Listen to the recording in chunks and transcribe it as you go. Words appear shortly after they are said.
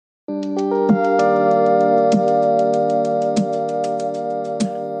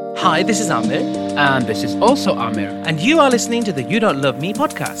Hi, this is Amir, And this is also Amir, and you are listening to the You Don't Love Me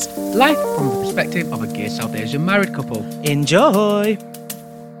podcast. live from the perspective of a gay South Asian married couple. Enjoy!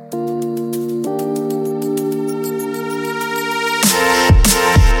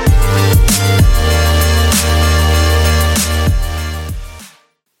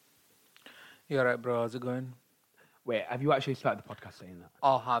 You alright, bro? How's it going? Wait, have you actually started the podcast saying that?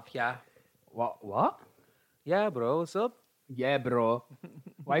 I'll have, yeah. What? Yeah, bro, what's up? Yeah, bro.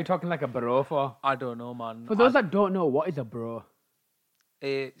 Why are you talking like a bro for? I don't know, man. For those that don't know, what is a bro?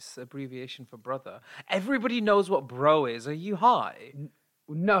 It's abbreviation for brother. Everybody knows what bro is. Are you high?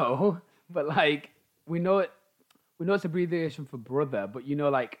 No, but like we know it's abbreviation for brother, but you know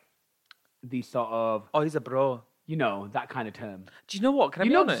like the sort of Oh, he's a bro. that kind of term. Do you know what? Can I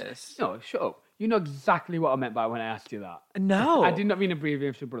be honest? No, shut up. You know exactly what I meant by when I asked you that. No. I did not mean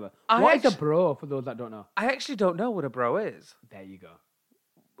abbreviation for brother. I What is a actu- bro for those that don't know? I actually don't know what a bro is. There you go.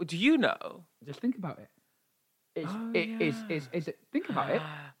 Do you know? Just think about it. Oh, Think about it.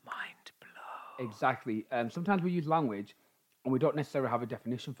 Mind blow. Exactly. Sometimes we use language and we don't necessarily have a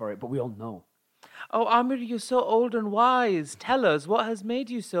definition for it, but we all know. Oh, Amir, you're so old and wise. Tell us, what has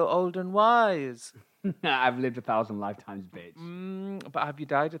made you so old and wise? I've lived 1,000 lifetimes, bitch. But have you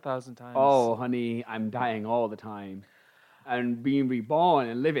died 1,000 times? Oh, honey, I'm dying all the time and being reborn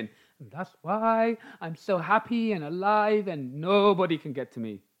and living. And that's why I'm so happy and alive and nobody can get to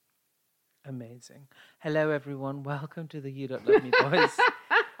me. Amazing. Hello, everyone. Welcome to the You Don't Love Me Boys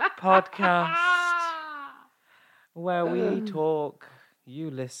podcast, where we talk, you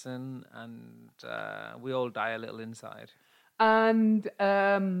listen, and we all die a little inside. And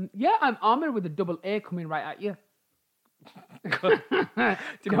yeah, I'm Amir with a double A coming right at you. Do you know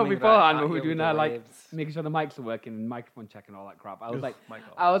Coming beforehand right when at we were you doing with that, the like waves. making sure the mics are working and microphone check and all that crap? I was like, my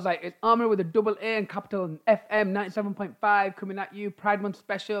God. I was like, it's Amir with a double A and capital and FM 97.5 coming at you. Pride Month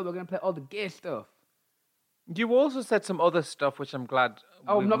special. We're gonna play all the gay stuff. You also said some other stuff, which I'm glad.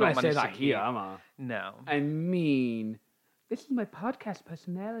 Oh, I'm we've not gonna say managed that to here, keep. am I? No. I mean, this is my podcast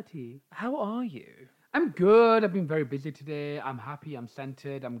personality. How are you? I'm good. I've been very busy today. I'm happy. I'm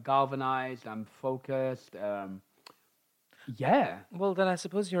centered. I'm galvanized. I'm focused. Yeah. Well, then I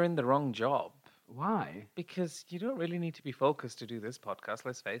suppose you're in the wrong job. Why? Because you don't really need to be focused to do this podcast,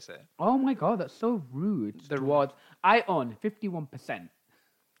 let's face it. Oh my God, that's so rude. Towards I own 51%.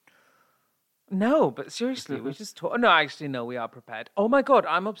 No, but seriously, we just talk. No, actually, no, we are prepared. Oh my God,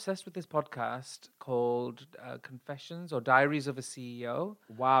 I'm obsessed with this podcast called Confessions or Diaries of a CEO.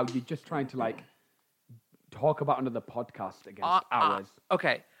 Wow, you're just trying to like talk about another podcast against ours.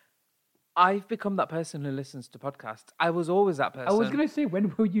 Okay. I've become that person who listens to podcasts. I was always that person. I was gonna say,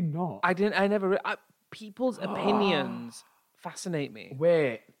 when were you not? I never. People's opinions fascinate me.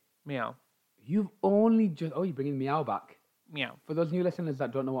 Wait, Meow. you've only just. Oh, you're bringing meow back. Meow. For those new listeners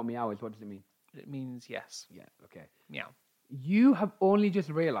that don't know what meow is, what does it mean? It means yes. Yeah, okay. Meow. You have only just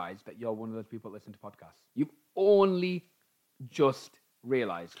realized that you're one of those people that listen to podcasts. You've only just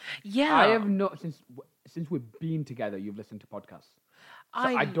realized. Yeah. I have not since we've been together. You've listened to podcasts. So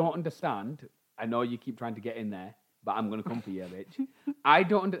I don't understand. I know you keep trying to get in there, but I'm gonna come for you, bitch. I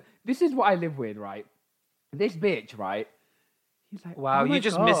don't. This is what I live with, right? This bitch, right? He's like, Wow, oh my you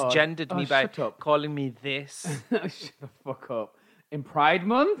just God. misgendered me by Shut up. calling me this. Shut the fuck up. In Pride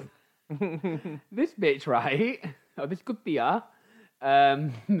Month, this bitch, right? Oh, this could be her.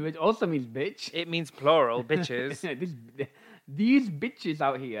 Which also means bitch. It means plural, bitches. These bitches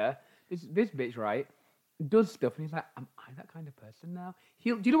out here, this bitch, right, does stuff, and he's like, am I that kind of person now?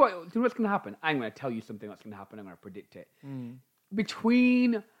 Do you know what's going to happen? I'm going to tell you something that's going to happen. I'm going to predict it.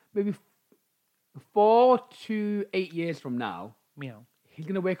 Between maybe 4 to 8 years from now, Meow. he's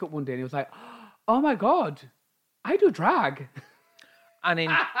going to wake up one day and he was like, oh my God, I do drag. And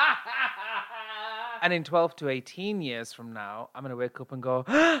in 12 to 18 years from now, I'm going to wake up and go,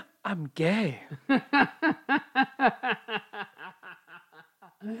 I'm gay.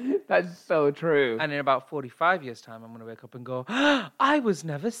 That's so true. And in about 45 years' time, I'm going to wake up and go, I was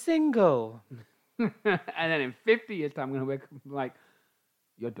never single. And then in 50 years' time, I'm going to wake up and be like,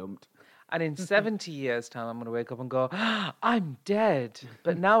 you're dumped. And in 70 years' time, I'm going to wake up and go, I'm dead.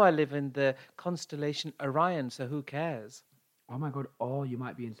 But now I live in the constellation Orion, so who cares? Oh my God. Oh, you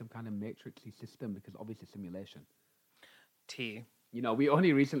might be in some kind of matrixy system because obviously simulation. T. You know, we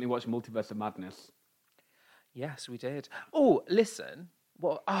only recently watched Multiverse of Madness. Yes, we did. Oh, listen.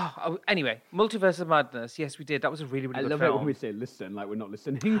 Well, anyway, Multiverse of Madness. Yes, we did. That was a really, really I good love film. it when we say listen, like we're not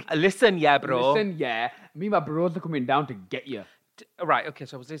listening. Listen, yeah, bro. Listen, yeah. Me and my bros are coming down to get you. Right, okay,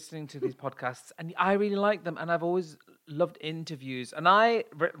 so I was listening to these podcasts, and I really like them, and I've always loved interviews. And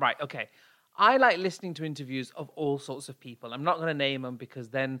right, okay. I like listening to interviews of all sorts of people. I'm not going to name them because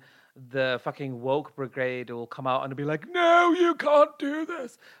then the fucking woke brigade will come out and be like, no, you can't do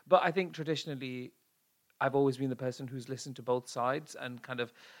this. But I think traditionally, I've always been the person who's listened to both sides and kind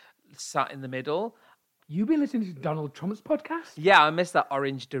of sat in the middle. You've been listening to Donald Trump's podcast? Yeah, I miss that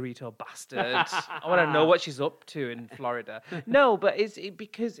orange Dorito bastard. I want to know what she's up to in Florida. No, but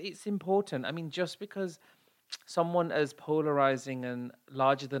because it's important. I mean, just because someone as polarizing and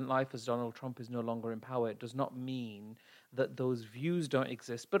larger than life as Donald Trump is no longer in power, it does not mean that those views don't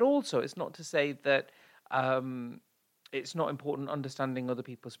exist. But also, it's not to say that it's not important understanding other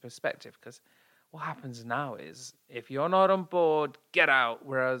people's perspective, because what happens now is if you're not on board, get out.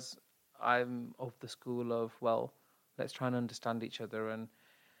 Whereas I'm of the school of, well, let's try and understand each other and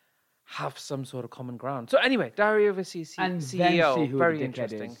have some sort of common ground. So anyway, Diary of a CEO, then see who very the dickhead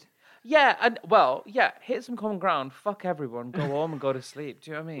interesting. is. Yeah, and well, yeah, hit some common ground. Fuck everyone. Go home and go to sleep.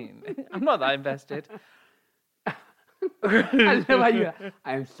 Do you know what I mean? I'm not that invested. I know how you.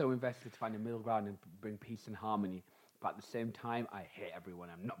 I am so invested to find a middle ground and bring peace and harmony. But at the same time, I hate everyone.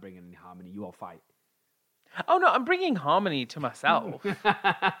 I'm not bringing any harmony. You all fight. Oh no, I'm bringing harmony to myself.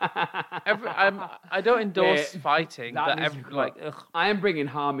 I don't endorse fighting, but ugh. I am bringing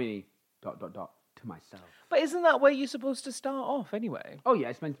harmony. ... to myself. But isn't that where you're supposed to start off anyway? Oh yeah,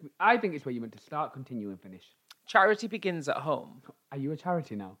 it's meant to be, I think it's where you're meant to start, continue, and finish. Charity begins at home. Are you a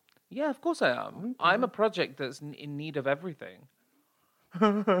charity now? Yeah, of course I am. Okay. I'm a project that's in need of everything.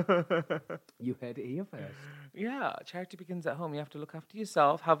 You heard it here first. Yeah, charity begins at home. You have to look after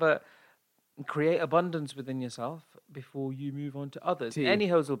yourself, create abundance within yourself before you move on to others.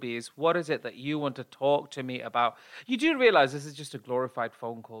 Anyhow, Bees, what is it that you want to talk to me about? You do realize this is just a glorified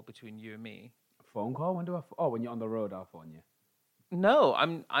phone call between you and me. Phone call? When when you're on the road, I'll phone you. No,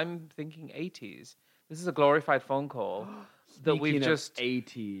 I'm thinking 80s. This is a glorified phone call that we've just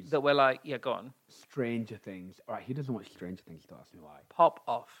 80s. That we're like, yeah, go on. Stranger Things. All right, he doesn't watch Stranger Things. Don't ask me why. Pop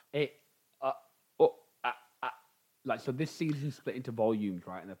off. So this season split into volumes,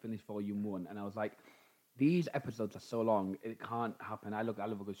 right? And I finished volume 1, and I was like, these episodes are so long, it can't happen. I love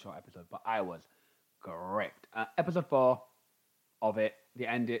a good short episode, but I was gripped. Episode 4 of it, the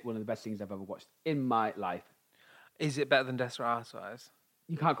end, one of the best things I've ever watched in my life. Is it better than Desperate Housewives?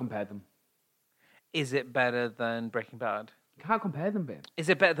 You can't compare them. Is it better than Breaking Bad? You can't compare them, babe. Is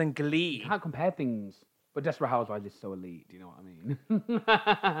it better than Glee? You can't compare things. But Desperate Housewives is so elite, do you know what I mean?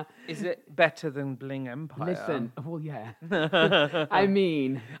 Is it better than Bling Empire? Listen, well, yeah. I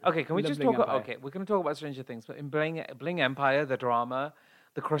mean... Okay, can we just talk about... Okay, we're going to talk about Stranger Things, but in Bling Empire, the drama,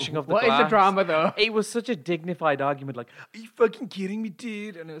 the crushing of the glass... What is the drama, though? It was such a dignified argument, like, are you fucking kidding me,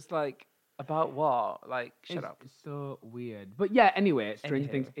 dude? And it was like, about what? Like, shut up. It's so weird. But yeah, anyway, Stranger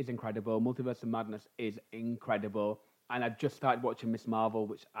Things is incredible. Multiverse of Madness is incredible. And I just started watching Miss Marvel,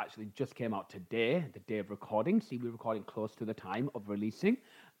 which actually just came out today, the day of recording. See, we're recording close to the time of releasing.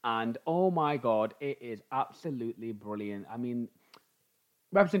 And oh my God, it is absolutely brilliant. I mean,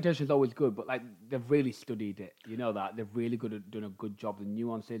 representation is always good, but like they've really studied it. You know that? They've really done a good job. The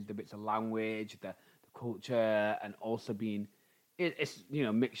nuances, the bits of language, the culture, and also being, it's, you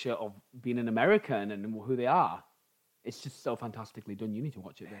know, mixture of being an American and who they are. It's just so fantastically done. You need to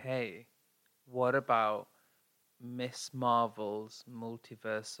watch it. Hey, what about Miss Marvel's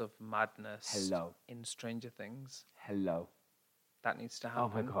Multiverse of Madness in Stranger Things? Hello. That needs to happen.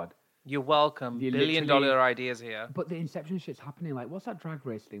 Oh my God. You're welcome. $1 billion ideas here. But the Inception shit's happening. Like, what's that drag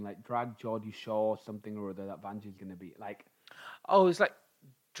race thing? Like, drag Geordie Shore, something or other that Vanjie's going to be. Like, oh, it's like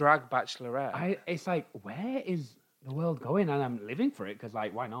drag Bachelorette. It's like, where is the world going? And I'm living for it because,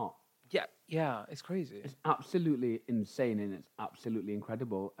 like, why not? Yeah, it's crazy. It's absolutely insane and it's absolutely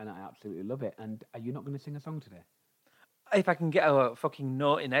incredible and I absolutely love it. And are you not going to sing a song today? If I can get a fucking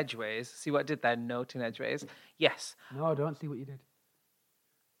note in Edgeways, see what I did there, note in Edgeways? Yes. No, I don't see what you did.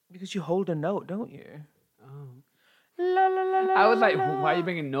 Because you hold a note, don't you? Oh. La, la, la, la, I was like, la. why are you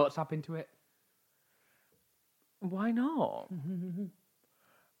bringing notes up into it? Why not?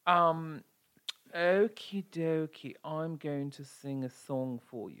 Okie dokie, I'm going to sing a song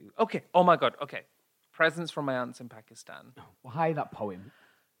for you. Okay, oh my God, okay. Presents from my aunts in Pakistan. Why that poem?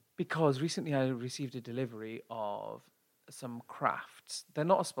 Because recently I received a delivery of some crafts. They're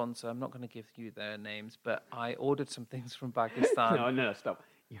not a sponsor, I'm not going to give you their names, but I ordered some things from Pakistan. No, stop.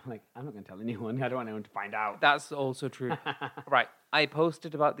 You're like, I'm not going to tell anyone. I don't want anyone to find out. That's also true. Right. I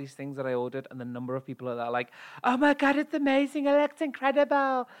posted about these things that I ordered, and the number of people that are like, oh my God, it's amazing. It looks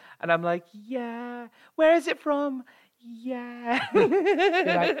incredible. And I'm like, yeah. Where is it from? Yeah.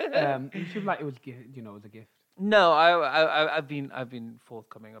 You should like it was, it was a gift. No, I've been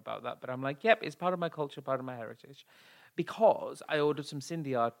forthcoming about that, but I'm like, yep, it's part of my culture, part of my heritage. because I ordered some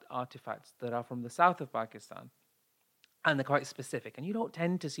Sindhi artifacts that are from the south of Pakistan, and they're quite specific. And you don't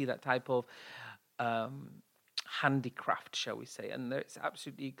tend to see that type of handicraft, shall we say, and it's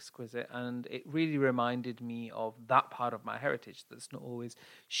absolutely exquisite. And it really reminded me of that part of my heritage that's not always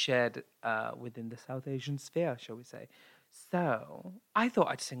shared within the South Asian sphere, shall we say. So I thought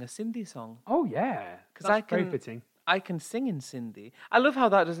I'd sing a Sindhi song. Oh yeah, Because I very can, fitting. I can sing in Sindhi. I love how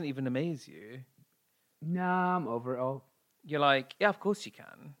that doesn't even amaze you. Nah, I'm over it all. You're like, yeah, of course you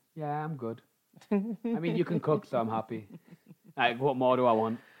can. Yeah, I'm good. I mean, you can cook, so I'm happy. Like, what more do I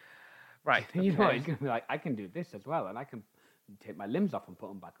want? Right. You know, okay. it's gonna be like, I can do this as well, and I can take my limbs off and put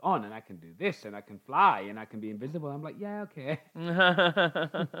them back on, and I can do this, and I can fly, and I can be invisible. I'm like, yeah, okay.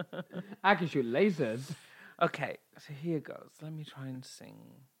 I can shoot lasers. Okay, so here goes. Let me try and sing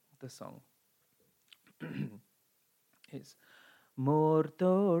the song. It's Mor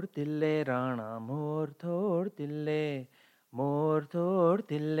tor tille rana, mor tor tille, mor tor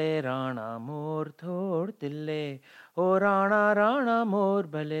tille rana, mor tor tille, o rana rana mor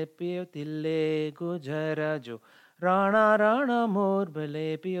bale piyo tille gujara jo, rana rana mor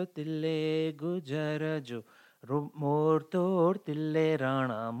bale piyo tille gujara jo, mor tor tille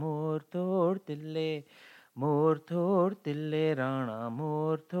rana, mor tor tille, mor tor tille rana,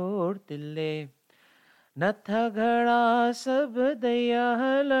 mor tor tille. Nathagada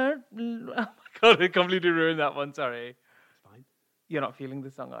sabdaya. Oh my god, I completely ruined that one. Sorry. It's fine. You're not feeling the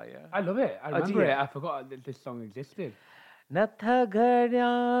song, are you? I love it. I Oh, do remember you? it. I forgot that this song existed.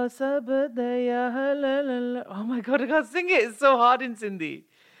 Nathagada sabdaya. Oh my god, I can't sing it. It's so hard in Sindhi.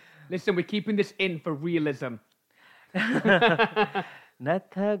 Listen, we're keeping this in for realism.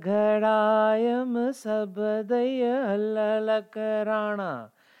 Nathagadayam sabdaya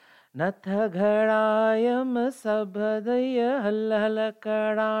lalakarana. Nathagadayam sabdaya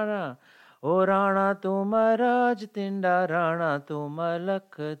lalakarana. O Rana tumaraj tinda, Rana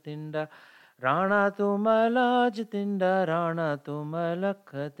tumalak tinda, Rana tumalaj tinda, Rana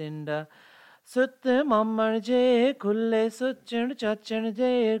tumalak tinda. Sut mamman je kulle, suchan chachan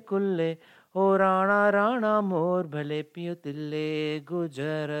je kulle. O Rana Rana mor bhale piyo tille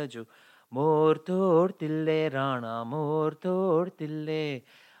gujar jo. Mor tor tille Rana, mor tor tille.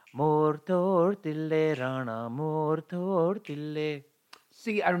 Mor tor tille Rana, mor tor tille.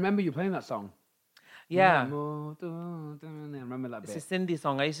 See, I remember you playing that song. Yeah. I remember that It's a bit. Sindhi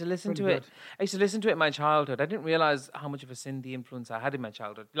song. I used to listen Pretty to it. good. I used to listen to it in my childhood. I didn't realize how much of a Sindhi influence I had in my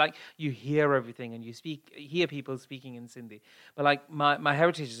childhood. Like you hear everything and you hear people speaking in Sindhi. But like my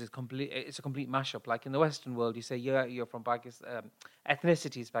heritage is complete. It's a complete mashup. Like in the Western world, you say you're from Pakistan,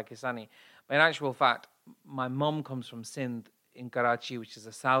 ethnicity is Pakistani. But in actual fact, my mom comes from Sindh in Karachi, which is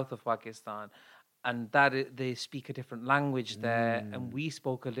the south of Pakistan. And they speak a different language there, and we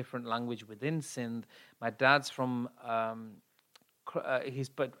spoke a different language within Sindh. My dad's from he's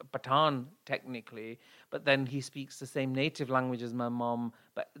Pathan technically, but then he speaks the same native language as my mom,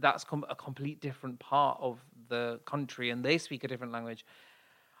 but that's a complete different part of the country, and they speak a different language.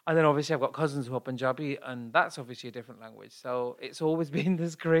 And then obviously I've got cousins who are Punjabi, and that's obviously a different language. So it's always been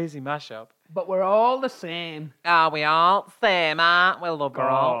this crazy mashup. But we're all the same. Are we all same, aren't we, love? We're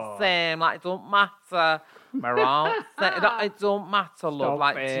all God. same. Like, it don't matter. We're all same. It don't matter, love. Stop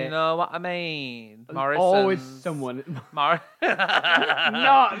Like, do it. you know what I mean? There's always Morrison's. someone.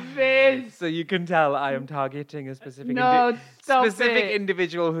 Not this. So you can tell I am targeting a specific, No, stop specific it.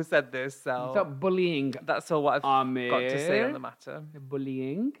 individual who said this. So Stop bullying. that's all what I've got to say on Amir. the matter.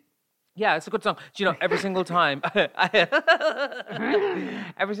 Bullying. Yeah, it's a good song. Do you know, every single time,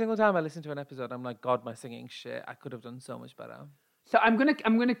 every single time I listen to an episode, I'm like, God, my singing shit. I could have done so much better. So I'm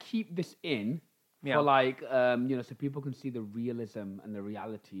gonna keep this in Yeah. for like so people can see the realism and the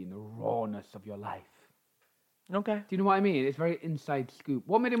reality and the rawness of your life. Okay. Do you know what I mean? It's very inside scoop.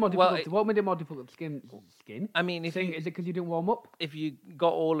 What made it more difficult? Well, What made it more difficult? Skin. I mean, if Sing, you is it because you didn't warm up? if you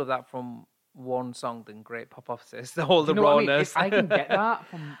got all of that from one song, then great, pop off, sis. All the Do you know what I mean? rawness. If I can get that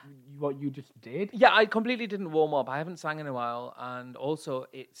from what you just did. Yeah, I completely didn't warm up. I haven't sang in a while, and also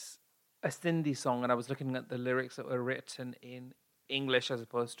it's a Sindhi song, and I was looking at the lyrics that were written in English as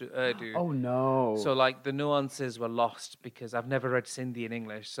opposed to Urdu. Oh no! So like the nuances were lost because I've never read Sindhi in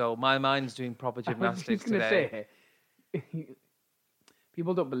English. So my mind's doing proper gymnastics I was just gonna today. say,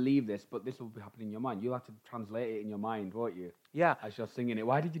 people don't believe this, but this will be happening in your mind. You'll have to translate it in your mind, won't you? Yeah. As you're singing it.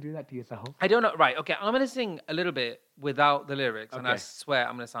 Why did you do that to yourself? I don't know. Right. Okay. I'm going to sing a little bit without the lyrics, and I Okay. swear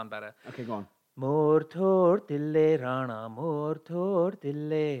I'm going to sound better. Okay, go on. Mor thor tille rana, mor thor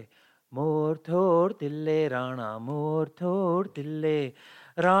tille, mor thor tille rana, mor thor tille,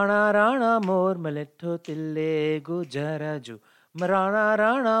 rana rana mor maletto tille gujaraju, Marana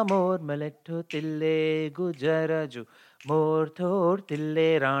rana mor maletto tille gujaraju. Mor thor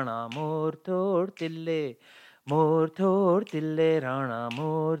tille rana mor thor tille. Mor thor tille rana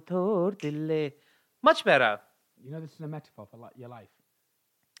mor thor tille. Much better. You know this is a metaphor for your life.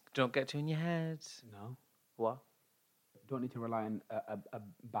 Don't get too in your head. No. What? Don't need to rely on a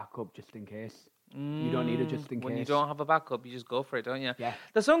backup just in case. You don't need it just in case. When you don't have a backup, you just go for it, don't you? Yeah.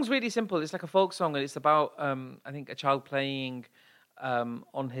 The song's really simple. It's like a folk song, and it's about, I think, a child playing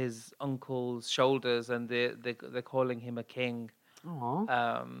on his uncle's shoulders, and they're calling him a king.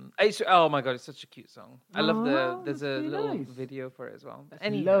 Aww. It's, oh my god, it's such a cute song. I love there's that's a really little nice. video for it as well. That's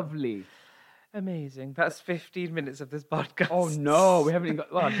Anyhow, lovely. amazing. That's 15 minutes of this podcast. Oh no, we haven't even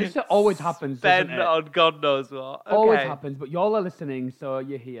got. Well, this always happens, doesn't Spent it? on God knows what. Okay. Always happens, but y'all are listening, so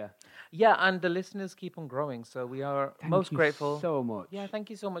you're here. Yeah, and the listeners keep on growing, so we are Thank most you grateful. so much. Yeah, thank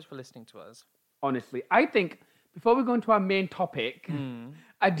you so much for listening to us. Honestly, I think before we go into our main topic,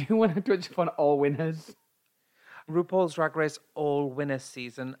 I do want to touch upon all winners. RuPaul's Drag Race All Winners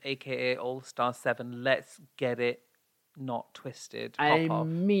season, aka All Star 7. Let's get it not twisted. Pop I off.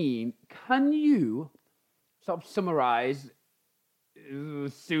 mean, can you sort of summarize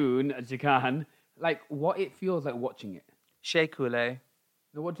soon as you can, like what it feels like watching it? Shea Coulee.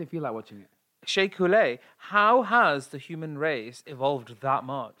 No, what does it feel like watching it? Shea Coulee, how has the human race evolved that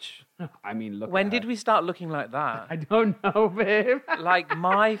much? I mean, look. When at did her. we start looking like I that? don't know, babe. Like,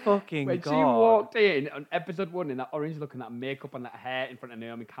 my fucking When God. she walked in on episode 1 in that orange look and that makeup and that hair in front of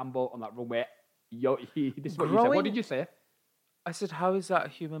Naomi Campbell on that runway, this is what you said. What Growing- did you say? I said, how is that a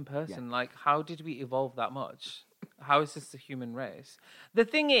human person? Like, how did we evolve that much? How is this the human race? The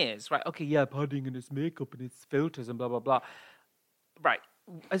thing is, right, okay, yeah, padding and its makeup and its filters and blah, blah, blah. Right.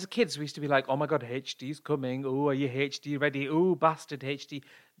 As kids, we used to be like, oh my God, HD's coming. Oh, are you HD ready? Oh, bastard HD.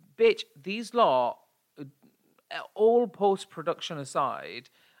 Bitch, these lot, all post-production aside,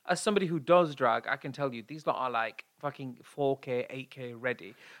 as somebody who does drag, I can tell you, these lot are like fucking 4K, 8K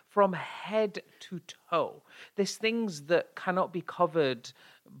ready. From head to toe. There's things that cannot be covered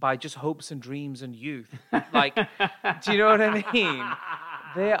by just hopes and dreams and youth. Like, do you know what I mean?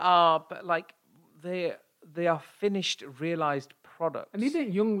 They are, but like, they are finished, realized products. And these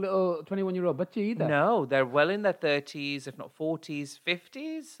ain't young little 21-year-old butchie either. No, they're well in their 30s, if not 40s,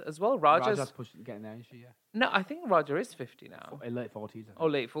 50s as well. Raja's getting there, isn't she? Yeah. no, I think Raja is 50 now. Late 40s. Or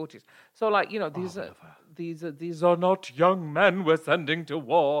late 40s. So, like, you know, these are not young men we're sending to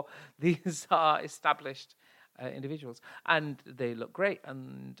war. These are established individuals, and they look great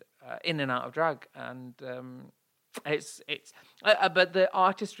and in and out of drag, and but the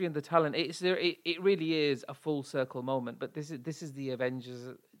artistry and the talent, it really is a full circle moment. But this is the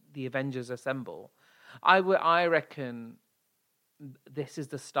Avengers assemble. I reckon this is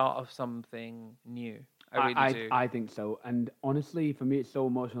the start of something new. I really do. I think so. And honestly, for me, it's so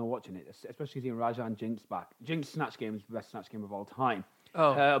emotional watching it, especially seeing Raja and Jinx back. Jinx Snatch Game is the best Snatch Game of all time.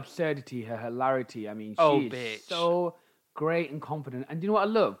 Oh. Her absurdity, her hilarity. I mean, Oh, she's bitch. so great and confident. And do you know what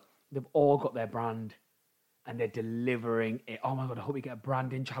I love? They've all got their brand. And they're delivering it. Oh my God, I hope we get a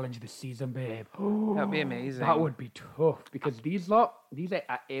branding challenge this season, babe. That'd be amazing. That would be tough because these are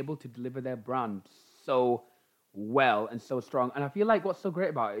able to deliver their brand so well and so strong. And I feel like what's so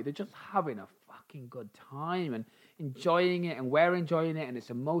great about it, they're just having a fucking good time and enjoying it, and we're enjoying it, and it's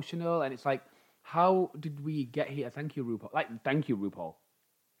emotional, and it's like, how did we get here? Thank you, RuPaul. Thank you, RuPaul.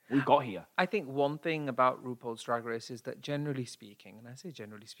 We got here. I think one thing about RuPaul's Drag Race is that generally speaking, and I say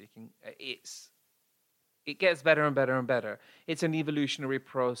generally speaking, it gets better and better and better. It's an evolutionary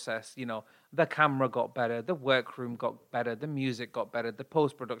process. You know, the camera got better, the workroom got better, the music got better, the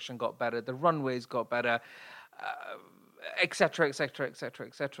post-production got better, the runways got better, et cetera, et cetera, et cetera,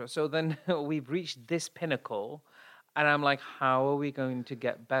 et cetera. So then we've reached this pinnacle, and I'm like, how are we going to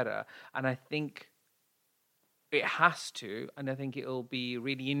get better? And I think it has to, and I think it'll be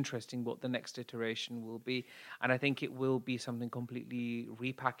really interesting what the next iteration will be. And I think it will be something completely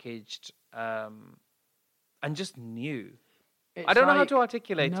repackaged, and just new. I don't know how to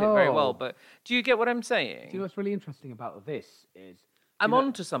articulate it very well, but do you get what I'm saying? Do you know what's really interesting about this is... I'm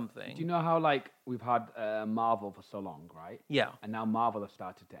on to something. Do you know how, like, we've had Marvel for so long, right? Yeah. And now Marvel have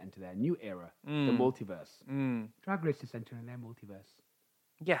started to enter their new era, the multiverse. Drag Race is entering their multiverse.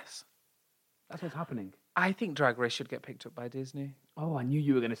 Yes. That's what's happening. I think Drag Race should get picked up by Disney. Oh, I knew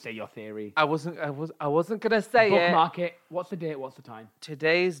you were going to say your theory. I wasn't going to say it. Bookmark it. What's the date? What's the time?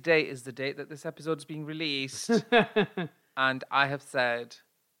 Today's date is the date that this episode is being released. And I have said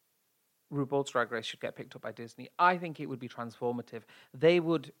RuPaul's Drag Race should get picked up by Disney. I think it would be transformative. They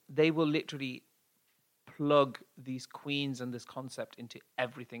will literally plug these queens and this concept into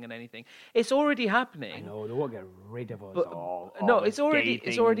everything and anything. It's already happening. I know they won't get rid of us But all. no, all the it's already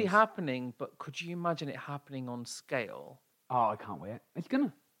gay things. happening. But could you imagine it happening on scale? Oh, I can't wait. It's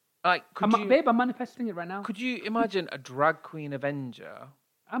gonna. Like, Babe, I'm manifesting it right now. could you imagine a drag queen Avenger?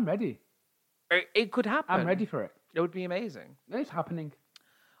 I'm ready. It could happen. I'm ready for it. It would be amazing. It's happening.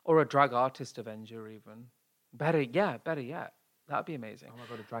 Or a drag artist Avenger, even. Better yet. That'd be amazing. Oh my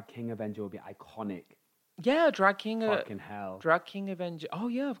god, a drag king Avenger would be iconic. Yeah, drag king. Fucking hell. Drag king Avenger. Oh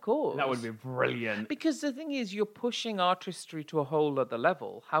yeah, of course. That would be brilliant. Because the thing is, you're pushing artistry to a whole other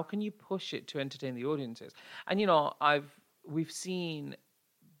level. How can you push it to entertain the audiences? And we've seen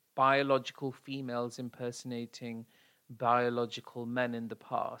biological females impersonating biological men in the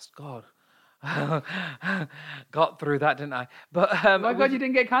past. God, got through that, didn't I? But Oh my god, you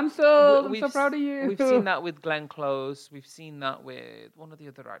didn't get cancelled. I'm so proud of you. We've seen that with Glenn Close. We've seen that with one of the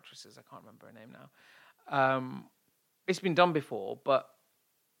other actresses. I can't remember her name now. It's been done before, but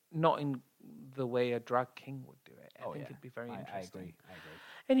not in the way a drag king would do it. I think it'd be very interesting. I agree.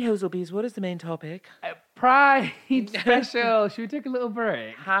 Anyhow, Zubbies, what is the main topic? Pride special. Should we take a little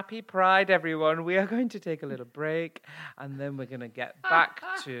break? Happy Pride, everyone. We are going to take a little break, and then we're going to get back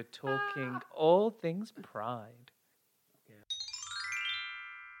to talking all things Pride.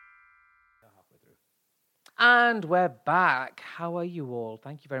 And we're back. How are you all?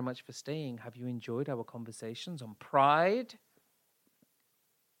 Thank you very much for staying. Have you enjoyed our conversations on Pride?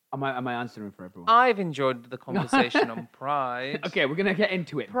 Am I answering for everyone? I've enjoyed the conversation on Pride. Okay, we're going to get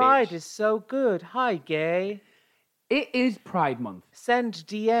into it, Pride bitch. is so good. Hi, gay. It is Pride Month. Send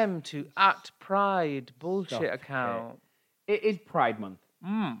DM to @Pride bullshit Stop account. It is Pride Month.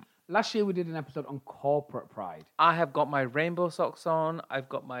 Last year we did an episode on corporate pride. I have got my rainbow socks on. I've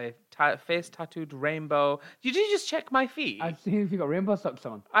got my face tattooed rainbow. Did you just check my feet? I've seen if you got rainbow socks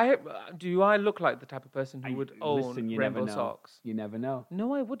on. Do I look like the type of person who would own Listen, you rainbow never know. socks? You never know.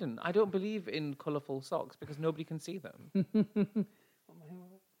 No, I wouldn't. I don't believe in colourful socks because nobody can see them.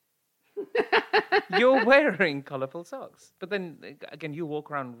 You're wearing colourful socks. But then, again, you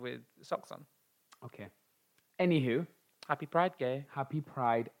walk around with socks on. Okay. Anywho, Happy Pride, gay. happy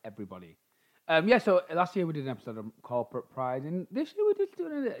Pride, everybody. So last year we did an episode on corporate pride, and this year we're just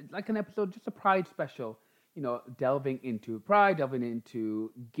doing an episode, just a Pride special. You know, delving into pride, delving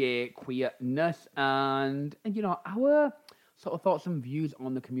into gay queerness, and our sort of thoughts and views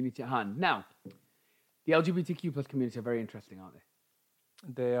on the community at hand. Now, the LGBTQ plus community are very interesting, aren't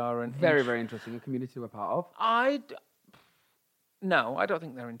they? They are Very, very interesting. A community we're part of. No, I don't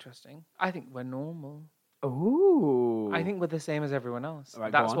think they're interesting. I think we're normal. Ooh. I think we're the same as everyone else. All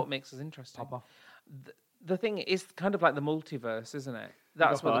right, That's go on. what makes us interesting. Pop off. The thing is kind of like the multiverse, isn't it?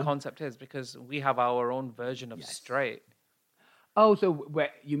 That's Go what the on. concept is, because we have our own version of Yes. straight. Oh, so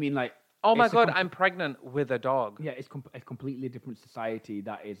you mean like? Oh my it's a God, I'm pregnant with a dog. Yeah, it's a completely different society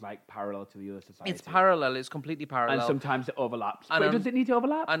that is like parallel to the other society. It's parallel. It's completely parallel. and sometimes it overlaps. And, But does it need to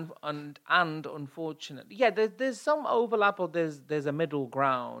overlap? and unfortunately, yeah, there's some overlap, or there's a middle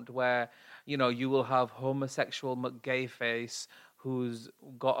ground where you will have homosexual McGayface who's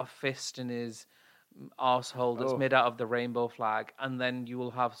got a fist in his arsehole that's made out of the rainbow flag, and then you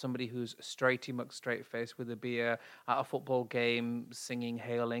will have somebody who's straighty McStraightface with a beer at a football game singing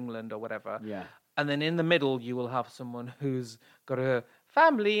 "Hail England" or whatever. Yeah. And then in the middle, you will have someone who's got a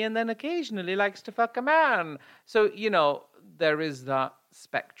family and then occasionally likes to fuck a man. So, there is that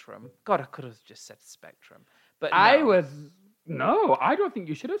spectrum. God, I could have just said spectrum. But No, I don't think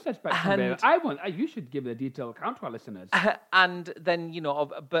you should have said spectrum, babe. And- You should give a detailed account to our listeners. And then,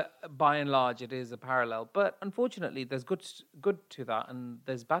 but by and large, it is a parallel. But unfortunately, there's good to that and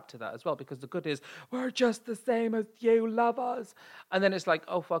there's bad to that as well, because the good is, we're just the same as you, love us. And then it's like,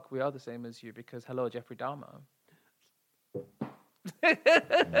 oh, fuck, we are the same as you, because hello, Jeffrey Dahmer.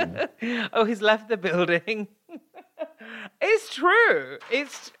 Oh, he's left the building. It's true.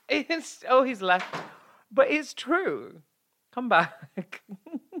 Oh, he's left. But it's true. Come back.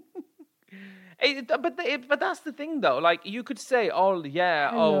 But that's the thing, though. Like, you could say, oh,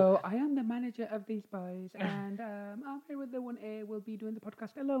 yeah, Hello, I am the manager of these boys, and I'm here with the 1A. We'll be doing the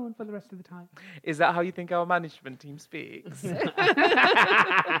podcast alone for the rest of the time. Is that how you think our management team speaks?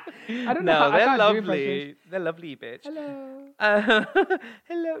 I don't know. No, I they're can't do lovely. impressions. They're lovely, bitch. Hello.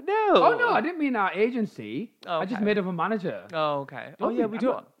 Hello. No. Oh no, I didn't mean our agency. I just Okay. made up a manager. Oh, okay. Don't Oh, yeah, be-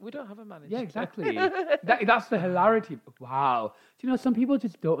 we don't have a manager. Yeah, exactly. That's the hilarity. Wow. Do you know some people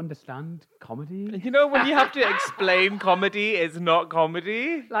just don't understand comedy? When you have to explain comedy is not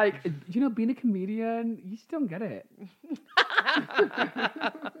comedy. Like, being a comedian, you just don't get it.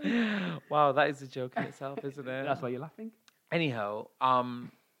 Wow, that is a joke in itself, isn't it? That's why you're laughing. Anyhow,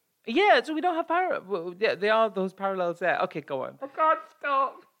 Yeah, so we don't have well, yeah, there are those parallels there. Okay, go on. I can't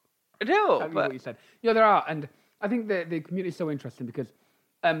stop. No, Exactly but what you said. Yeah, there are, and I think the community is so interesting because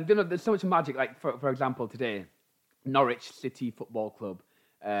there's so much magic. Like for example, today, Norwich City Football Club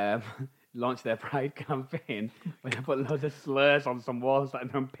launched their Pride campaign where they put loads of slurs on some walls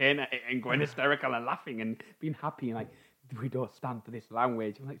and then paint at it and going hysterical and laughing and being happy and like, we don't stand for this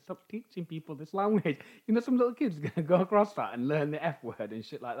language. I'm like, stop teaching people this language. You know, some little kids are gonna go across that and learn the F word and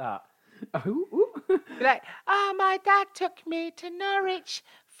shit like that. Ooh, ooh. be like, oh, my dad took me to Norwich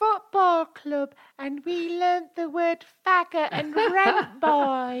Football Club and we learnt the word faggot and rent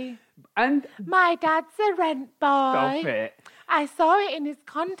boy. And My dad's a rent boy. stop it. I saw it in his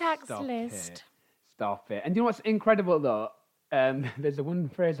contacts Stop list. it. Stop it. And you know what's incredible though? There's a one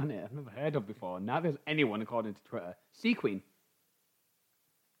phrase on it I've never heard of before. Now there's anyone according to Twitter. Sea Queen.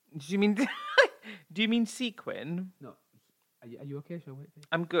 Do you mean do you mean sequin? No. Are you okay? Shall I wait?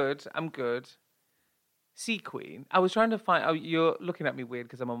 I'm good. Sea Queen. I was trying to find. Oh, you're looking at me weird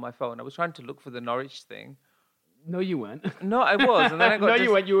because I'm on my phone. I was trying to look for the Norwich thing. No, you weren't. No, I was, and then I got. No,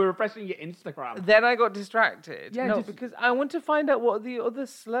 you weren't. You were refreshing your Instagram. Then I got distracted. Yeah, no, just- because I want to find out what are the other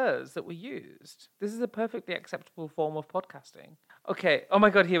slurs that were used. This is a perfectly acceptable form of podcasting. Okay. Oh my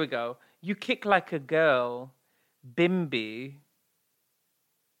God. Here we go. You kick like a girl. Bimby.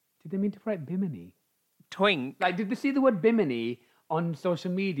 Did they mean to write Bimini? Twink. Like, did they see the word Bimini on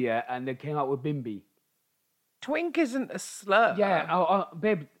social media and they came out with Bimby? Twink isn't a slur. Yeah,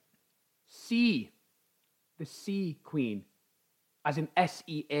 babe. Sea. The Sea Queen. As in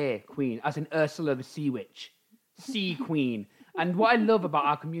SEA Queen. As in Ursula the Sea Witch. Sea Queen. And what I love about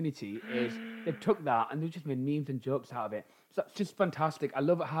our community is they've took that and they've just made memes and jokes out of it. So it's just fantastic. I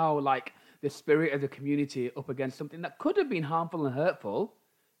love how, like, the spirit of the community up against something that could have been harmful and hurtful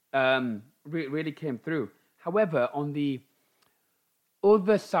really came through. However, on the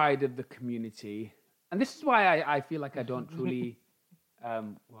other side of the community, and this is why I feel like I don't truly...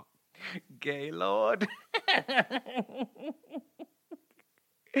 what? Gaylord.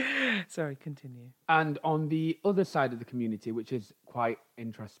 Sorry, continue. And on the other side of the community, which is quite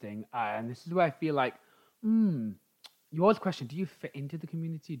interesting, and this is where I feel like, you always question, do you fit into the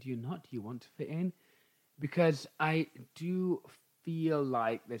community? Do you not? Do you want to fit in? Because I do feel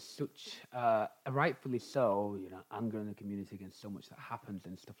like there's such, rightfully so, you know, anger in the community against so much that happens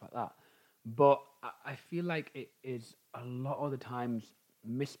and stuff like that. But I feel like it is a lot of the times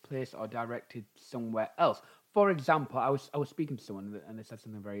misplaced or directed somewhere else. For example, I was speaking to someone and they said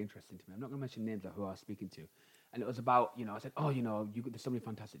something very interesting to me. I'm not going to mention names of who I was speaking to. And it was about, you know, I said, oh, you know, there's so many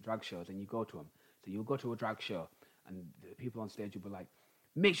fantastic drag shows and you go to them. So you'll go to a drag show and the people on stage will be like,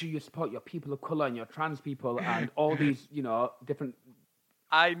 make sure you support your people of color and your trans people and all these, you know, different...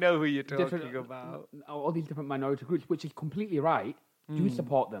 I know who you're talking about. All these different minority groups, which is completely right. Do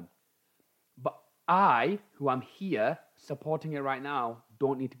support them. But I, who am here supporting it right now,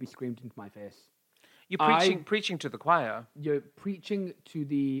 don't need to be screamed into my face. You're preaching to the choir. You're preaching to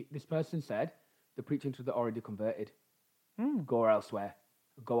this person said, they're preaching to the already converted. Go elsewhere.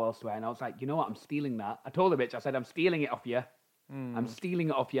 Go elsewhere. And I was like, you know what? I'm stealing that. I told the bitch, I said, I'm stealing it off you. I'm stealing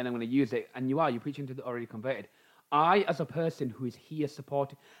it off you and I'm going to use it. And you're preaching to the already converted. I, as a person who is here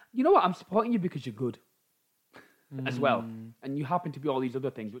supporting, you know what? I'm supporting you because you're good as well. And you happen to be all these other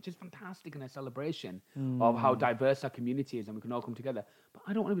things, which is fantastic and a celebration of how diverse our community is and we can all come together. But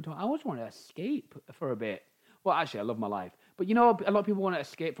I don't want to be talking. I always want to escape for a bit. Well, actually, I love my life. But you know, a lot of people want to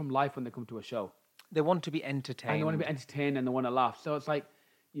escape from life when they come to a show. They want to be entertained. And they want to be entertained and they want to laugh. So it's like,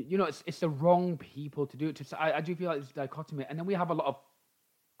 you know, it's the wrong people to do it. So I do feel like there's a dichotomy. And then we have a lot of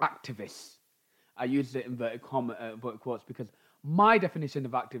activists. I use the inverted quotes because my definition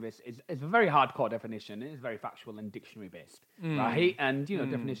of activist is a very hardcore definition. It's very factual and dictionary based, right? And, you know,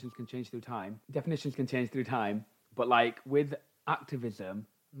 definitions can change through time. But like with activism,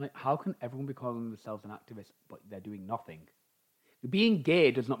 like, how can everyone be calling themselves an activist, but they're doing nothing? Being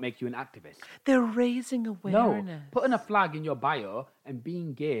gay does not make you an activist. They're raising awareness. No, putting a flag in your bio and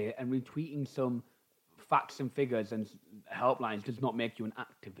being gay and retweeting facts and figures and helplines does not make you an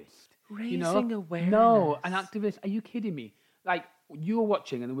activist. Raising awareness. No, an activist. Are you kidding me? Like, you were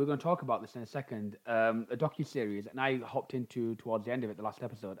watching, and we're going to talk about this in a second, a docuseries, and I hopped into towards the end of it, the last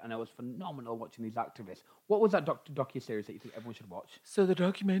episode, and it was phenomenal watching these activists. What was that docuseries that you think everyone should watch? So the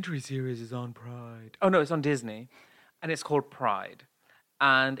documentary series is on Pride. Oh, no, it's on Disney, and it's called Pride.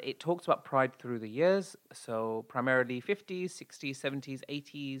 And it talks about Pride through the years, so primarily 50s, 60s, 70s,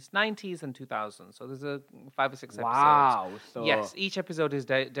 80s, 90s, and 2000s. So there's 5 or 6 episodes. Wow. So yes, each episode is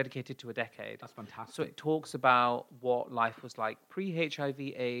dedicated to a decade. That's fantastic. So it talks about what life was like pre-HIV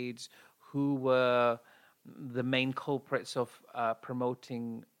AIDS, who were the main culprits of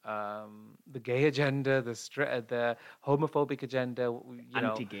promoting the gay agenda, the homophobic agenda,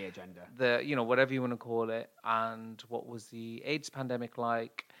 Anti-gay agenda. whatever you want to call it, and what was the AIDS pandemic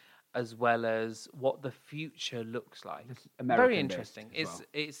like, as well as what the future looks like. It's Very American-based interesting. as well.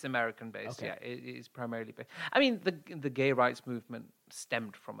 It's American based. Okay. Yeah, it is primarily based. I mean, the gay rights movement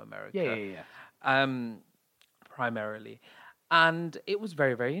stemmed from America. Yeah. Primarily, and it was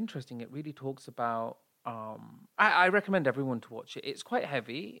very, very interesting. It really talks about. I recommend everyone to watch it. It's quite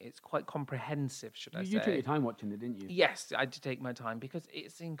heavy. It's quite comprehensive, should I say? You took your time watching it, didn't you? Yes, I did take my time because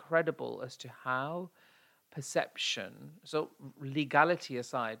it's incredible as to how perception, so legality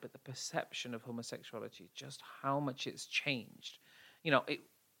aside, but the perception of homosexuality, just how much it's changed.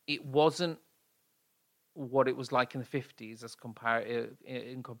 It wasn't what it was like in the 50s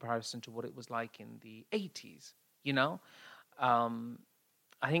in comparison to what it was like in the 80s,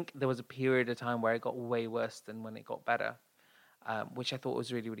 I think there was a period of time where it got way worse than when it got better, which I thought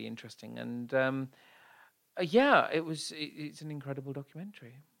was really, really interesting. And it's an incredible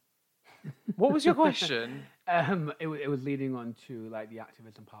documentary. What was your question? It was leading on to like the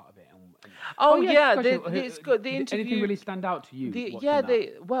activism part of it. It's good. The interview. Anything really stand out to you?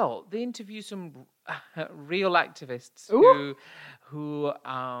 They interview some real activists who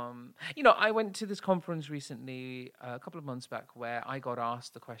I went to this conference recently, a couple of months back, where I got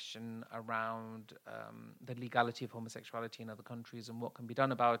asked the question around the legality of homosexuality in other countries and what can be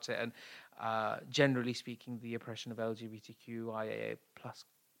done about it, and generally speaking, the oppression of LGBTQIA plus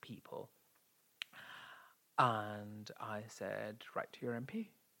people. And I said, write to your MP.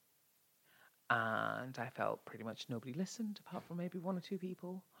 And I felt pretty much nobody listened, apart from maybe one or two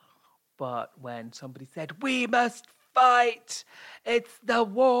people. But when somebody said, we must fight, it's the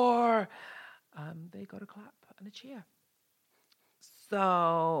war, they got a clap and a cheer.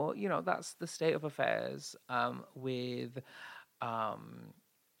 So, that's the state of affairs with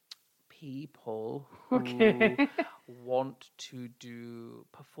people who want to do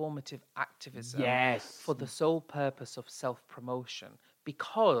performative activism for the sole purpose of self-promotion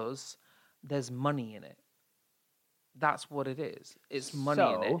because there's money in it. That's what it is. It's money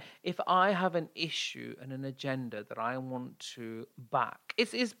in it. If I have an issue and an agenda that I want to back,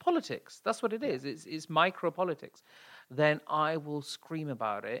 it's politics. That's what it is. It's micro politics. Then I will scream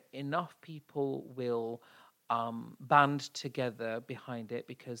about it. Enough people will band together behind it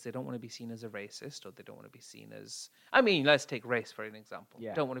because they don't want to be seen as a racist, or they don't want to be seen as... let's take race for an example.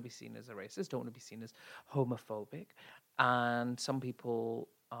 Yeah. Don't want to be seen as a racist, don't want to be seen as homophobic. And some people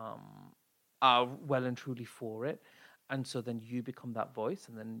are well and truly for it. And so then you become that voice,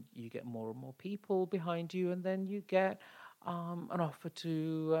 and then you get more and more people behind you, and then you get an offer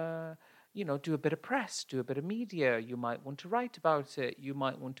to... do a bit of press, do a bit of media. You might want to write about it. You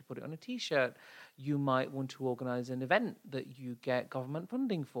might want to put it on a T-shirt. You might want to organize an event that you get government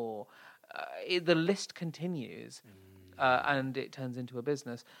funding for. The list continues, and it turns into a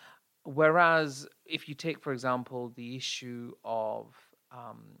business. Whereas if you take, for example, the issue of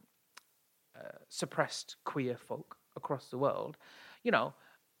suppressed queer folk across the world,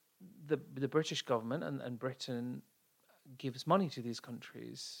 the British government and Britain gives money to these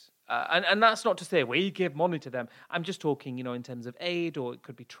countries. And that's not to say we give money to them. I'm just talking, in terms of aid, or it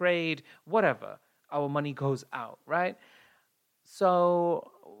could be trade, whatever. Our money goes out, right?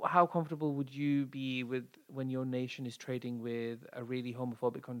 So how comfortable would you be with when your nation is trading with a really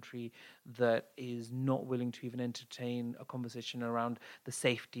homophobic country that is not willing to even entertain a conversation around the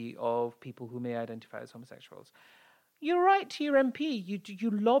safety of people who may identify as homosexuals? You write to your MP, you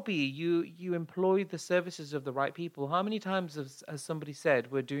lobby, you employ the services of the right people. How many times has somebody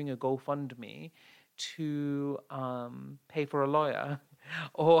said, we're doing a GoFundMe to pay for a lawyer?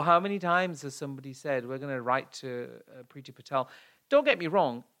 Or how many times has somebody said, we're going to write to Priti Patel? Don't get me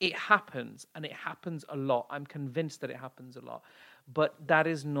wrong, it happens, and it happens a lot. I'm convinced that it happens a lot. But that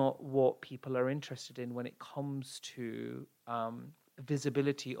is not what people are interested in when it comes to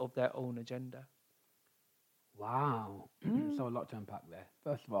visibility of their own agenda. Wow. So a lot to unpack there.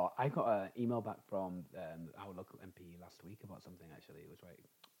 First of all, I got an email back from our local MP last week about something, actually. It was right.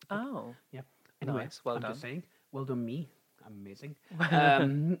 Oh. Yeah. Anyway, nice. Well I'm done. just saying, well done me. I'm amazing.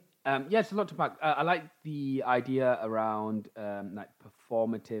 It's a lot to unpack. I like the idea around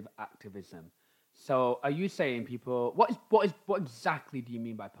performative activism. So are you saying people, what exactly do you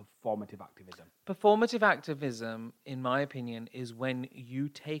mean by performative activism? Performative activism, in my opinion, is when you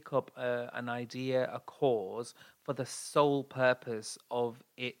take up an idea, a cause, for the sole purpose of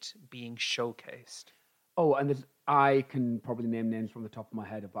it being showcased. Oh, and I can probably name names from the top of my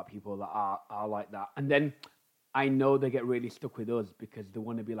head about people that are like that. And then I know they get really stuck with us because they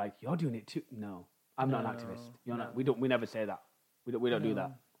want to be like, you're doing it too. No, I'm not an activist. You're not. We never say that. We don't do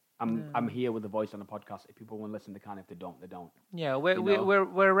that. I'm here with a voice on a podcast. If people want to listen, they can. If they don't, they don't. Yeah,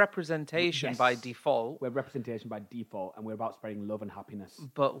 we're representation by Yes. default, We're representation by default, and we're about spreading love and happiness.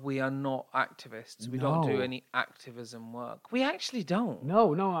 but we are not activists. We don't do No. any activism work. We actually don't.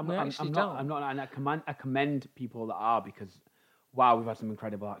 No, I'm We not. actually I'm don't. not. And I commend people that are, because, wow, we've had some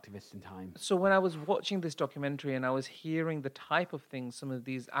incredible activists in time. So when I was watching this documentary and I was hearing the type of things some of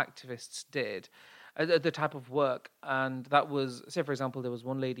these activists did, the type of work, and that was, say for example, there was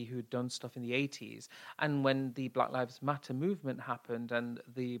one lady who had done stuff in the 80s, and when the Black Lives Matter movement happened and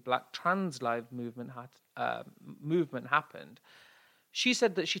the Black Trans Lives movement happened, she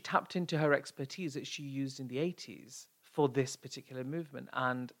said that she tapped into her expertise that she used in the 80s for this particular movement.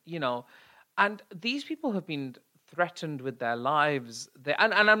 And, and these people have been threatened with their lives.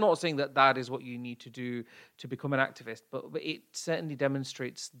 And I'm not saying that that is what you need to do to become an activist, but it certainly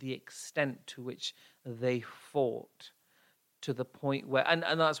demonstrates the extent to which they fought, to the point where, and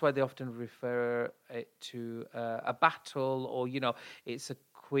that's why they often refer it to a battle, or, it's a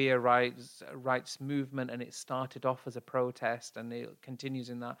queer rights movement, and it started off as a protest and it continues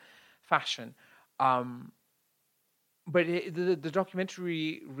in that fashion. But the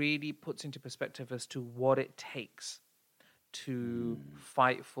documentary really puts into perspective as to what it takes to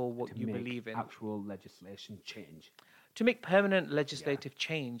fight for what you Make believe in, actual legislation change. to make permanent legislative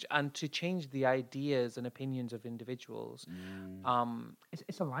change, and to change the ideas and opinions of individuals.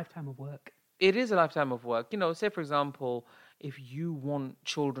 It's a lifetime of work. It is a lifetime of work. Say, for example, if you want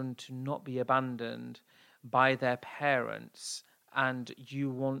children to not be abandoned by their parents, and you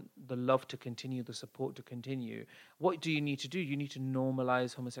want the love to continue, the support to continue, what do you need to do? You need to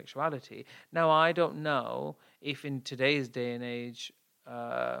normalize homosexuality. Now, I don't know if in today's day and age,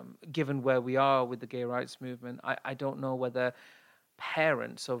 given where we are with the gay rights movement, I don't know whether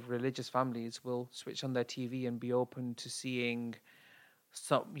parents of religious families will switch on their TV and be open to seeing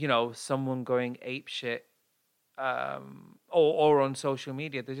someone going apeshit, or on social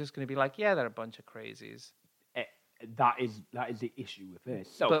media. They're just going to be like, yeah, they're a bunch of crazies. That is the issue with this.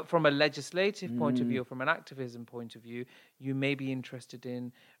 So, But from a legislative point of view, from an activism point of view, you may be interested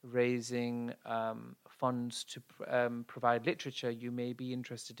in raising funds to provide literature. You may be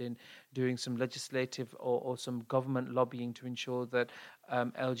interested in doing some legislative or some government lobbying to ensure that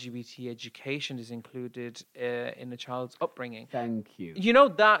LGBT education is included in a child's upbringing. thank you.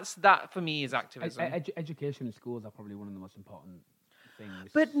 That for me is activism. Education in schools are probably one of the most important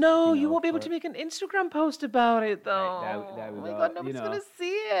things. But no, you won't be able to make an Instagram post about it, though. There we oh my go. God, nobody's going to see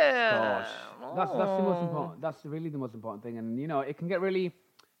it. Gosh, that's the most important. That's really the most important thing, and it can get really.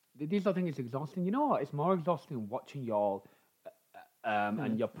 These are things. It's exhausting. You know what? It's more exhausting watching y'all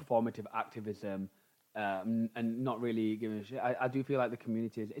and your performative activism, and not really giving a shit. I do feel like the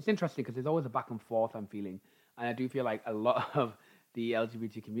community is. It's interesting because there's always a back and forth. I'm feeling, and I do feel like a lot of the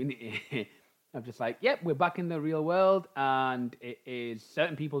LGBT community. I'm just like, yep, we're back in the real world, and it is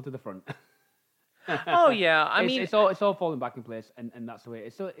certain people to the front. Oh yeah, I mean, it's all falling back in place, and that's the way it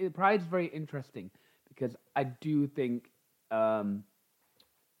is. So Pride's very interesting because I do think, I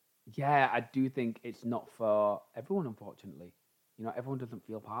do think it's not for everyone. Unfortunately, everyone doesn't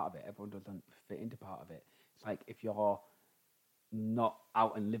feel part of it. Everyone doesn't fit into part of it. It's like if you're not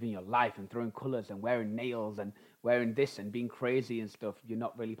out and living your life and throwing colours and wearing nails and wearing this and being crazy and stuff, you're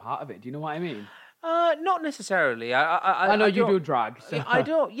not really part of it. Do you know what I mean? not necessarily. I know you do drag. So. I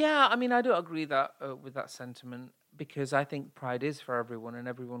don't. Yeah, I mean, I don't agree that with that sentiment, because I think Pride is for everyone and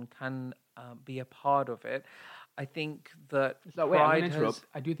everyone can be a part of it. I think that So wait, I'm Pride gonna interrupt. has.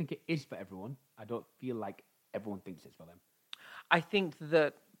 I do think it is for everyone. I don't feel like everyone thinks it's for them. I think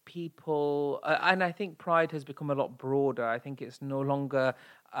that people, and I think Pride has become a lot broader. I think it's no longer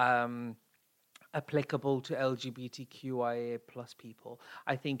applicable to LGBTQIA plus people.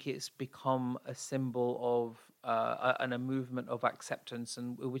 I think it's become a symbol of and a movement of acceptance,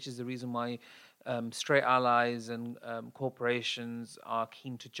 and which is the reason why straight allies and corporations are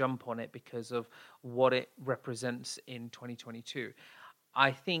keen to jump on it, because of what it represents in 2022.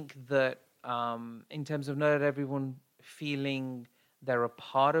 I think that in terms of not everyone feeling they're a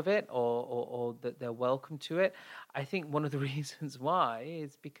part of it, or that they're welcome to it, I think one of the reasons why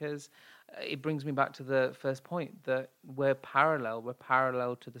is because it brings me back to the first point, that we're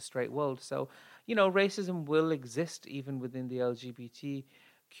parallel to the straight world. So, racism will exist even within the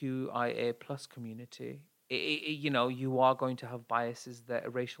LGBTQIA plus community. You are going to have biases there,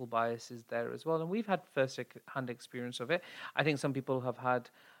 racial biases there as well. And we've had first-hand experience of it. I think some people have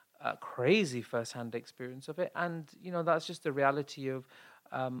had crazy first-hand experience of it, and that's just the reality of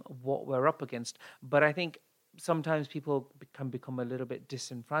what we're up against. But I think sometimes people can become a little bit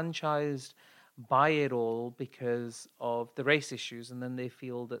disenfranchised buy it all because of the race issues, and then they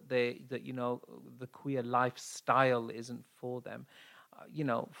feel that the queer lifestyle isn't for them.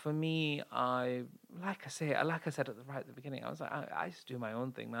 For me, like I said at the beginning, I was like, I just do my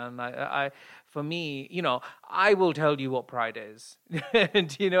own thing, man. For me, I will tell you what pride is.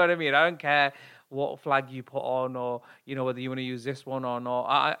 Do you know what I mean? I don't care what flag you put on, or whether you want to use this one or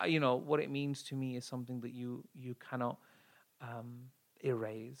not. What it means to me is something that you cannot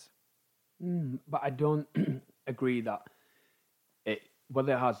erase. But I don't agree that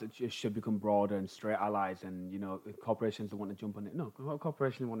whether it just should become broader and straight allies, and corporations that want to jump on it. No,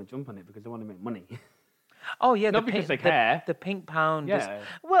 corporations want to jump on it because they want to make money. Oh yeah, not because they care. The pink pound. Yeah.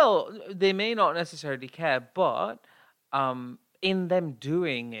 Well, they may not necessarily care, but in them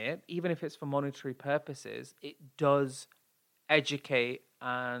doing it, even if it's for monetary purposes, it does educate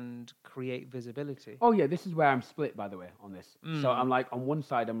and create visibility. Oh yeah, this is where I'm split, by the way, on this. So I'm like, on one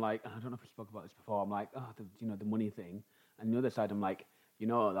side, I'm like, I don't know if we spoke about this before. I'm like, the money thing, and the other side, I'm like,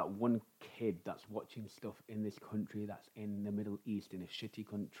 that one kid that's watching stuff in this country, that's in the Middle East, in a shitty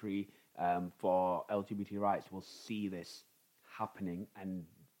country for LGBT rights, will see this happening and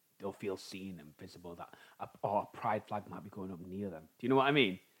they'll feel seen and visible, that a pride flag might be going up near them. Do you know what I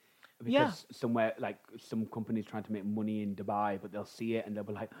mean? Because somewhere, like some company's trying to make money in Dubai, but they'll see it and they'll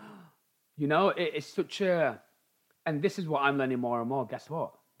be like, it's such a... And this is what I'm learning more and more. Guess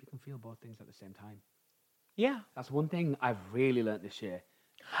what? You can feel both things at the same time. Yeah. That's one thing I've really learned this year.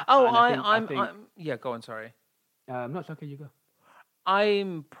 Oh, I'm yeah, go on, sorry. No, it's okay, you go.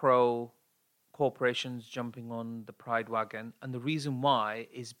 I'm pro corporations jumping on the pride wagon, and the reason why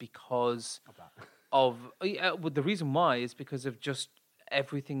is because the reason why is because of just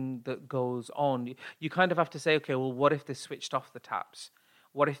everything that goes on. You kind of have to say, okay, well, what if they switched off the taps?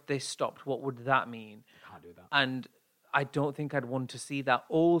 What if they stopped? What would that mean? Can't do that. And I don't think I'd want to see that.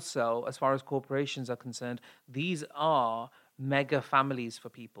 Also, as far as corporations are concerned, these are mega families for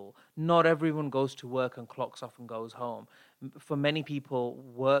people. Not everyone goes to work and clocks off and goes home. For many people,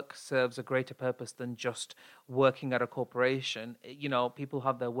 work serves a greater purpose than just working at a corporation. People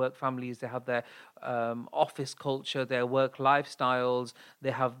have their work families, they have their office culture, their work lifestyles, they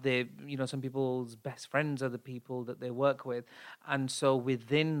have some people's best friends are the people that they work with. And so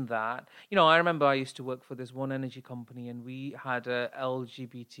within that, I remember I used to work for this one energy company, and we had a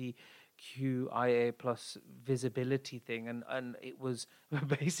LGBTQIA plus visibility thing, and it was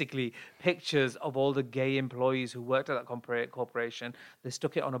basically pictures of all the gay employees who worked at that corporation. They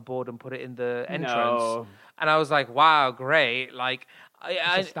stuck it on a board and put it in the entrance. No. And I was like, wow, great. Like,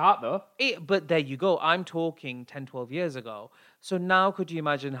 It's a start, though. But there you go. I'm talking 10, 12 years ago. So now could you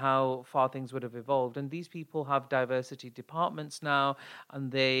imagine how far things would have evolved? And these people have diversity departments now,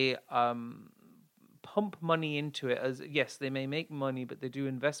 and they pump money into it. As yes, they may make money, but they do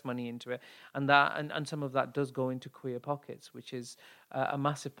invest money into it, and some of that does go into queer pockets, which is a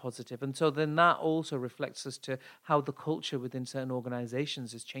massive positive. And so then that also reflects as to how the culture within certain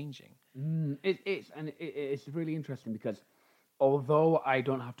organizations is changing. It's really interesting because although I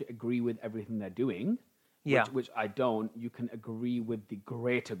don't have to agree with everything they're doing, which I don't, you can agree with the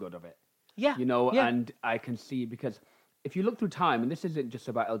greater good of it. Yeah. And I can see, because if you look through time, and this isn't just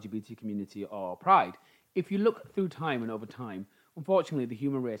about LGBT community or pride, if you look through time and over time, unfortunately, the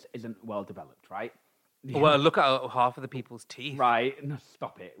human race isn't well developed, right? Well, look at half of the people's teeth. Right. No,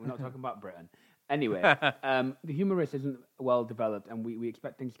 stop it. We're not talking about Britain. Anyway, the human race isn't well developed, and we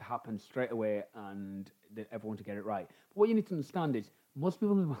expect things to happen straight away and everyone to get it right. But what you need to understand is most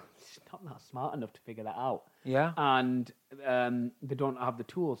people are not that smart enough to figure that out. Yeah. And they don't have the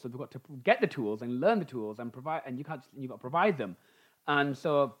tools, so they've got to get the tools and learn the tools and provide. And you've got to provide them. And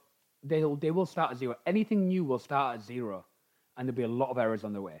so they will start at zero. Anything new will start at zero, and there'll be a lot of errors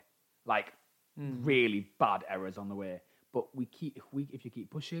on the way, like really bad errors on the way. But if you keep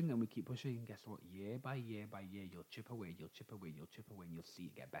pushing and we keep pushing, guess what? Year by year by year, you'll chip away, and you'll see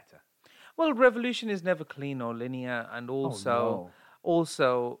it get better. Well, revolution is never clean or linear, and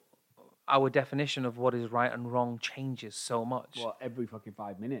also our definition of what is right and wrong changes so much. Well, every fucking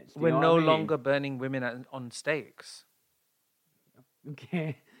 5 minutes. We're no longer burning women on stakes.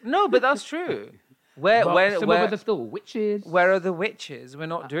 Okay. No, but that's true. Some of us are still witches. Where are the witches? We're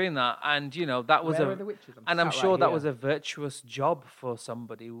not doing that. And, that was Where are the witches? I'm sure that was a virtuous job for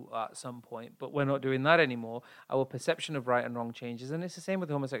somebody at some point, but we're not doing that anymore. Our perception of right and wrong changes. And it's the same with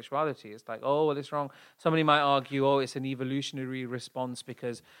homosexuality. It's like, oh, well, it's wrong. Somebody might argue, oh, it's an evolutionary response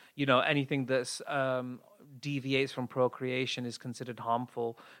because, anything that's deviates from procreation is considered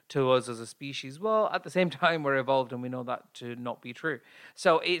harmful to us as a species. Well, at the same time, we're evolved and we know that to not be true.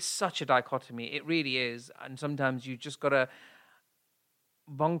 So it's such a dichotomy. It really is. And sometimes you just got to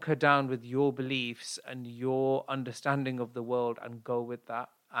bunker down with your beliefs and your understanding of the world and go with that.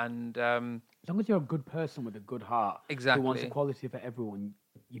 And As long as you're a good person with a good heart, Exactly. who wants equality for everyone,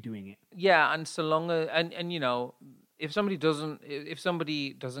 you're doing it. yeah, and so long as, and you know, if somebody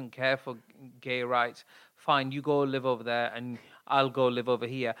doesn't care for gay rights, fine, you go live over there and I'll go live over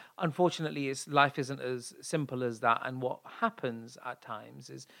here. Unfortunately, life isn't as simple as that. And what happens at times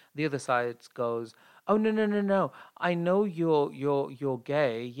is the other side goes, "Oh no! I know you're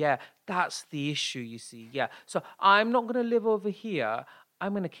gay. Yeah, that's the issue. You see. Yeah, so I'm not going to live over here.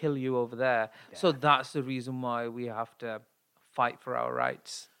 I'm going to kill you over there. Yeah. So that's the reason why we have to fight for our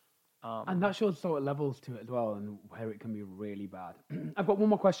rights." And that shows sort of levels to it as well, and where it can be really bad. I've got one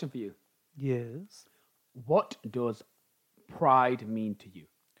more question for you. Yes. What does pride mean to you?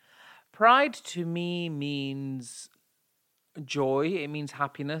 Pride to me means joy. It means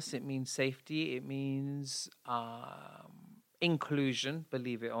happiness. It means safety. It means inclusion,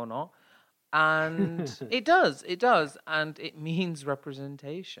 believe it or not. And it does. And it means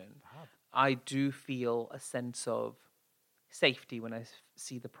representation. I do feel a sense of safety when I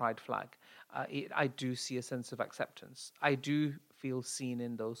see the pride flag. I do see a sense of acceptance. I do feel seen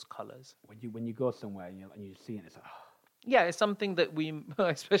in those colours. When you go somewhere and you see it, it's like, oh. Yeah, it's something that we,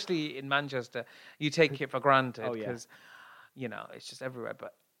 especially in Manchester, you take it for granted because, you know, it's just everywhere.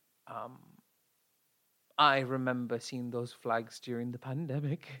 But I remember seeing those flags during the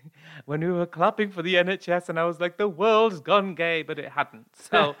pandemic when we were clapping for the NHS, and I was like, the world's gone gay, but it hadn't.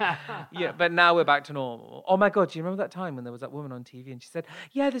 So, yeah, but now we're back to normal. Oh my God, do you remember that time when there was that woman on TV and she said,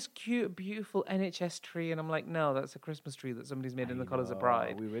 yeah, this cute, beautiful NHS tree? And I'm like, no, that's a Christmas tree that somebody's made in the colours of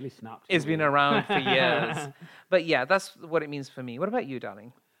pride. We really snapped. It's been around for years. But yeah, that's what it means for me. What about you,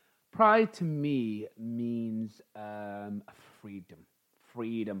 darling? Pride to me means freedom.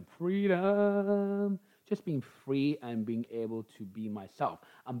 Just being free and being able to be myself.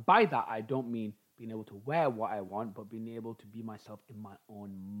 And by that, I don't mean being able to wear what I want, but being able to be myself in my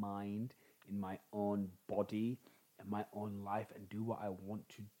own mind, in my own body, in my own life, and do what I want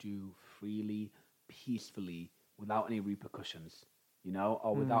to do freely, peacefully, without any repercussions, you know,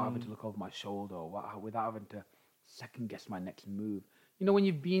 or without having to look over my shoulder, or without having to second guess my next move. You know, when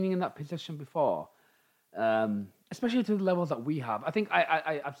you've been in that position before, especially to the levels that we have. I think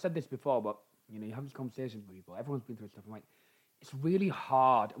I've said this before, but you know, you have this conversation with people. Everyone's been through stuff. I'm like, it's really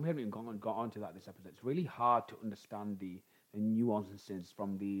hard, and we haven't even got onto that this episode. It's really hard to understand the nuances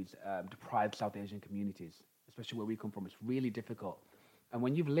from these deprived South Asian communities, especially where we come from. It's really difficult. And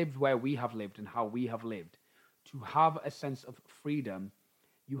when you've lived where we have lived and how we have lived, to have a sense of freedom,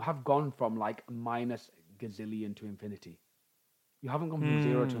 you have gone from like minus gazillion to infinity. You haven't gone from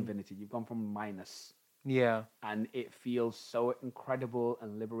 0 to infinity. You've gone from minus. Yeah. And it feels so incredible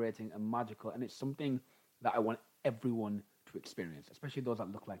and liberating and magical. And it's something that I want everyone to experience, especially those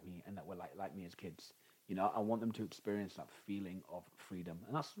that look like me and that were like me as kids. You know, I want them to experience that feeling of freedom.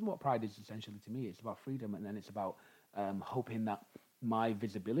 And that's what pride is essentially to me. It's about freedom, and then it's about hoping that my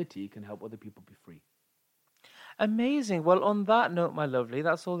visibility can help other people be free. Amazing. Well, on that note, my lovely,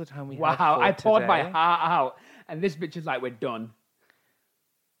 that's all the time we have for Wow, I poured today. my heart out. And this bitch is like, we're done.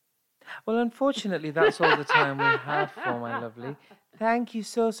 Well, unfortunately, that's all the time we have for my lovely. Thank you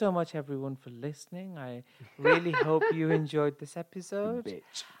so much, everyone, for listening. I really hope you enjoyed this episode.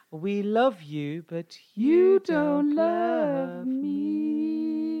 Bitch. We love you, but you don't love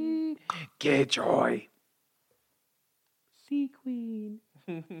me. Gay joy. Sea Queen.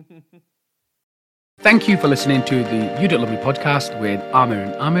 Thank you for listening to the You Don't Love Me podcast with Amir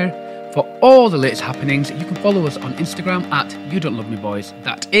and Amir. For all the latest happenings, you can follow us on Instagram at You Don't Love Me Boys.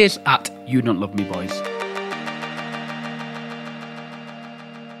 That is at You Don't Love Me Boys.